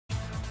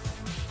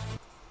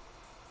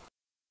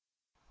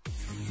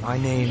My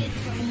name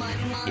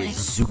is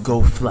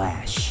Zuko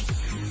Flash.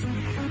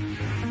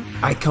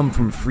 I come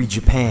from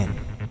FreeJapan,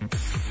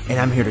 and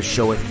I'm here to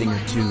show a thing or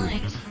two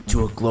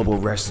to a global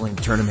wrestling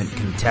tournament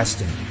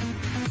contestant.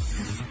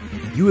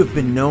 You have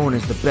been known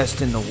as the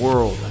best in the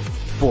world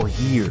for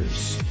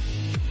years,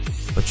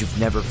 but you've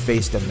never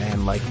faced a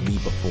man like me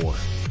before.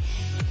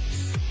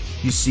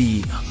 You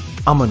see,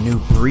 I'm a new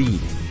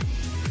breed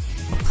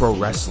of pro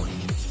wrestling.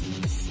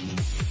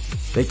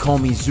 They call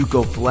me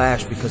Zuko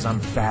Flash because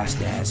I'm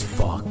fast as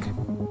fuck.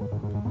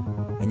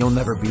 And you'll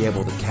never be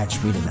able to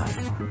catch me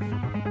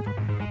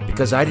tonight.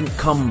 Because I didn't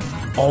come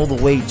all the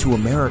way to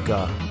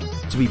America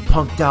to be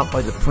punked out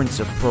by the Prince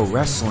of Pro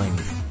Wrestling.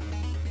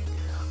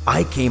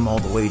 I came all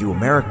the way to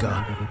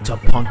America to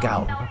punk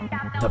out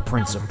the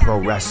Prince of Pro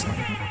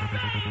Wrestling.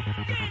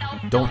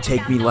 Don't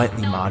take me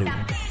lightly, Madu,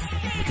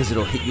 because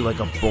it'll hit you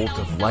like a bolt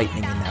of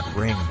lightning in that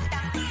ring.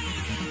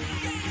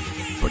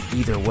 But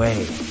either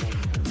way,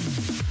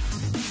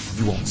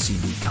 you won't see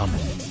me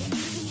coming.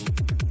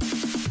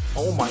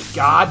 Oh my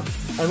god.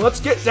 And let's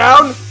get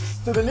down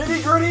to the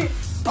nitty-gritty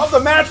of the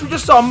match we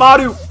just saw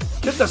Madu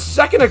just a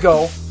second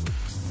ago.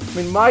 I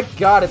mean, my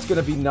god, it's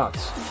gonna be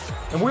nuts.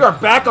 And we are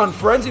back on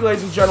Frenzy,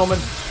 ladies and gentlemen.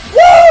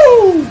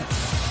 Woo!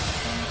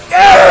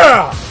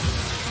 Yeah!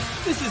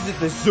 This isn't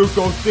the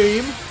Zuko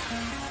theme.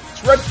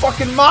 It's Red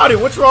fucking Madu.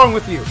 What's wrong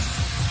with you?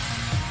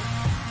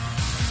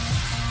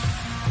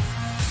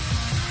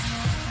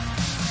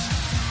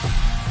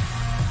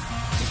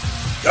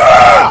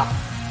 Yeah!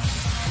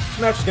 This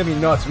match is gonna be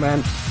nuts,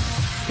 man.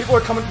 People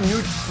are coming from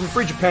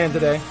FreeJapan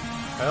today.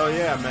 Hell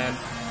yeah, man.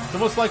 It's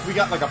almost like we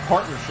got like a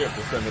partnership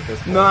with them at this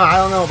point. Nah, I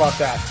don't know about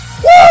that.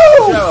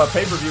 Woo! We have a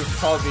pay-per-view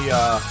called the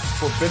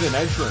Forbidden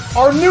Entrance.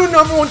 Our new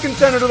 #1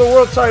 contender to the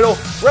world title,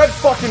 Red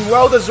fucking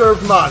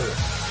well-deserved Madu.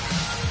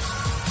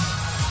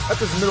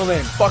 That's his middle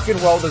name. Fucking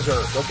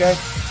well-deserved, okay?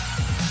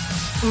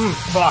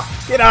 Fuck.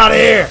 Get out of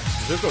here!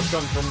 Zuko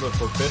comes from the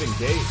Forbidden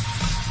Gate.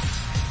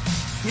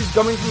 He's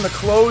coming from the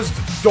closed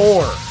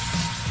door.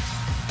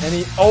 And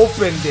he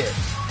opened it.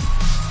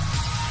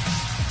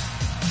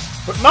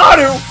 But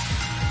Madu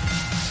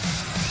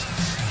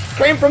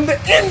came from the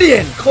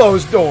Indian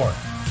closed door.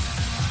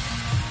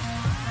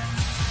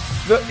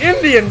 The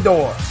Indian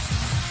door.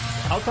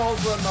 How tall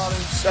is Red Madu?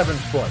 7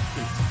 foot.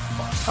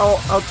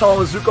 How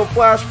tall is Zuko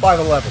Flash?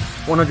 5'11",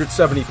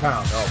 170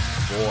 pounds. Oh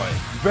boy.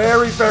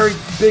 Very, very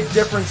big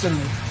difference in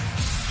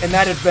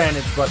that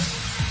advantage, but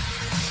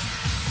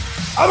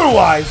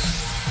otherwise,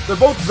 they're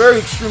both very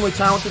extremely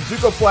talented.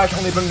 Zuko Flash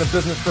only been in the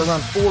business for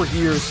around 4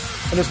 years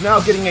and is now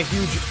getting a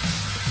huge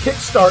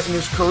kickstart in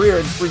his career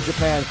in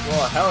FreeJapan.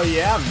 Well, hell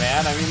yeah,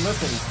 man. I mean,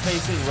 listen, he's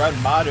facing Red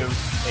Madu,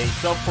 a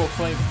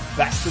self-proclaimed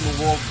best in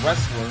the world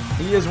wrestler.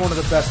 He is one of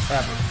the best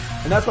ever.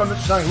 And that's why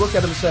Mr. Sonic looked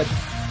at him and said,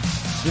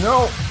 you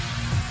know,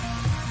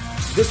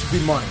 this would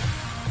be money.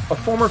 A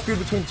former feud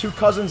between two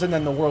cousins and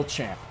then the world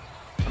champ.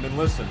 I mean,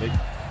 listen,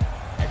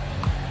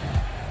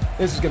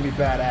 This is going to be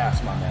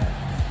badass, my man.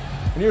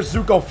 And here's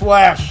Zuko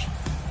Flash.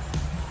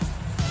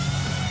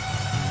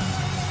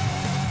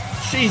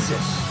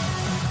 Jesus.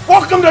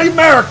 Welcome to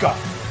America!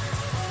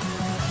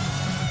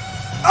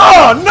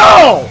 Oh,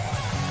 no!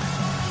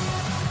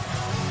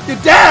 You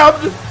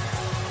dabbed?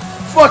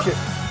 Fuck it.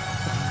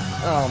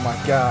 Oh, my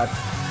God.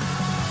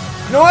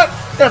 You know what?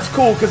 That's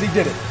cool, because he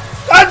did it.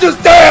 I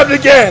just dabbed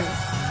again!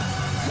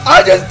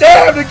 I just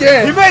dabbed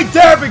again! You made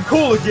dabbing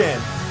cool again!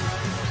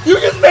 You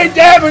just made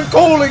dabbing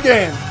cool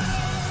again!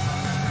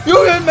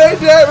 You just made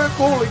dabbing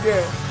cool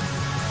again!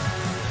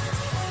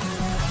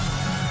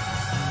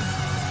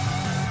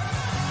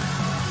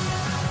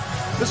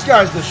 This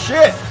guy's the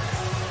shit!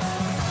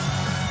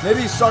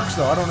 Maybe he sucks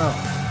though, I don't know.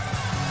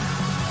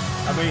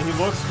 I mean, he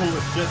looks cool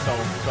as shit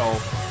though, so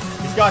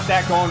he's got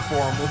that going for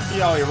him. We'll see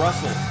how he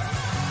wrestles.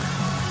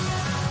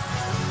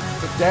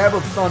 The dab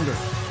of thunder.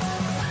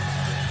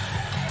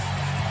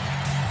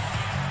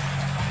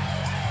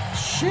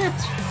 Shit!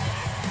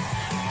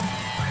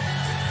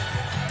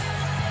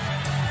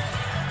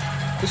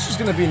 This is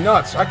gonna be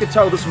nuts. I could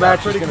tell this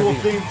match is gonna be...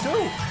 Pretty cool theme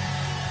too.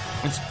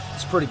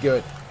 It's pretty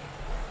good.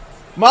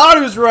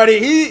 Madu's ready.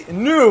 He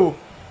knew.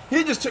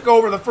 He just took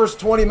over the first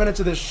 20 minutes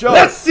of this show.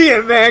 Let's see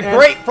it, man. And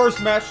great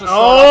first match to start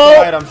off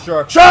tonight, I'm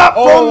sure. Chop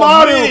from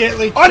Madu.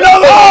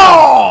 Another.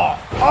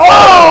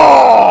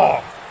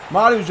 Oh!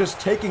 Madu's just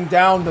taking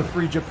down the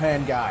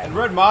FreeJapan guy. And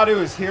Red Madu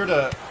is here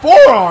to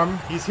forearm.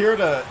 He's here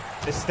to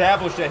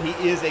establish that he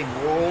is a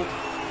world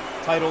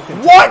title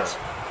contender. What?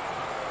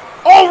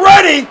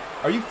 Already?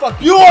 Are you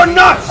fucking? You are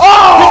nuts!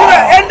 Oh! He's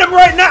gonna end him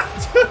right now.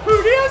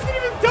 Dude, he hasn't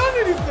even done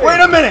anything. Wait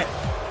a minute.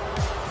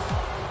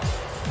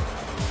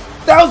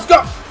 That was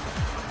go.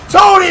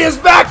 TODI is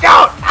back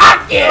out!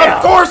 Yeah.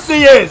 Of course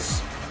he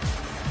is!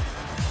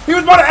 He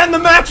was about to end the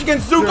match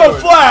against Zuko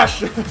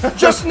Flash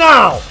just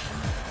now!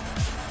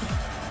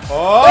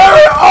 Oh!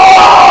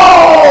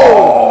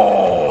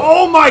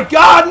 Oh my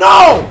god,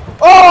 no!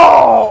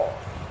 Oh!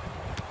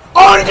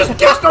 Oh, and he just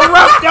kissed the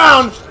ref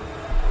down!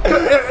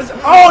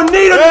 Oh,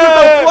 Nita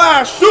Zuko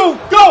Flash!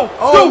 Zuko!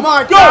 Oh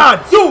my god!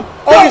 Zuko!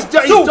 Oh, he's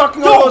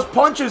ducking all those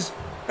punches!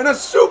 And a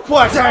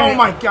suplex. Dang Oh it.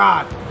 my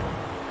god.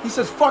 He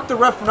says, fuck the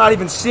ref for not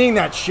even seeing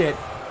that shit.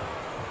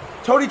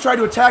 TODI tried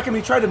to attack him.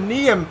 He tried to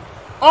knee him.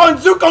 Oh, and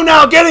Zuko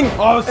now getting an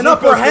Zuko's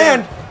upper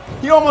hand.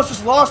 getting- He almost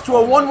just lost to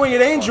a one-winged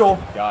angel.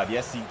 God,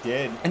 yes he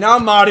did. And now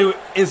Madu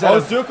is at Oh,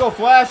 a... Zuko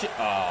Flash.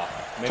 Oh,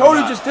 maybe TODI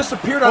not. just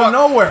disappeared out of Fuck.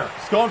 nowhere.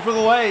 He's going for the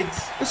legs.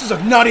 This is a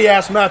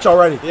nutty-ass match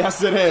already.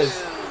 Yes, it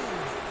is.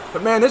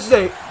 But man, this is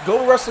a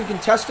Global Wrestling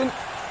contestant.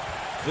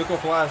 Zuko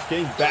Flash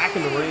getting back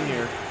in the ring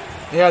here.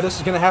 Yeah, this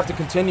is going to have to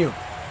continue.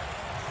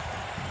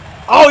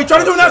 Oh, he tried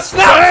to do that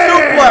snap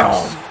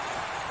suplex.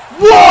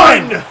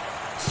 1,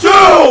 2,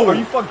 Are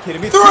you fucking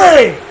kidding me? 3.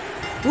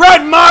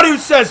 Red Madu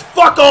says,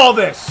 fuck all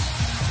this.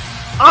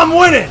 I'm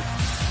winning.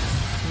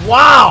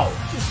 Wow.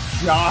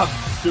 Just jobbed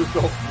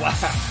Zuko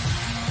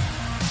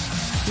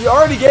Flash. He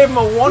already gave him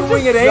a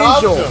one-winged Just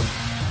jobbed angel. him.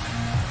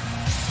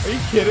 Are you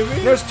kidding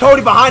me? There's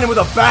TODI behind him with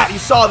a bat. You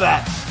saw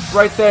that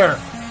right there.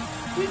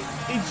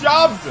 He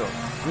jobbed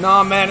him.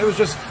 Nah, man, it was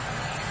just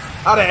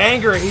out of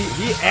anger.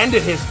 He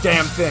ended his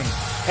damn thing.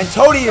 And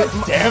TODI,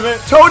 Damn it.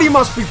 TODI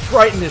must be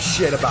frightened as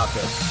shit about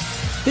this.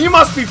 He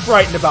must be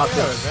frightened about Dude,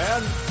 this.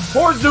 man.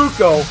 Poor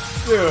Zuko.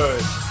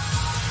 Dude.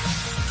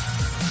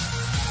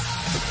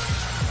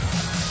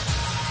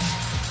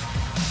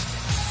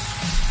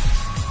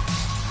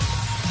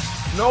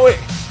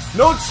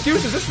 No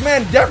excuses. This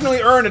man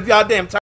definitely earned a goddamn title.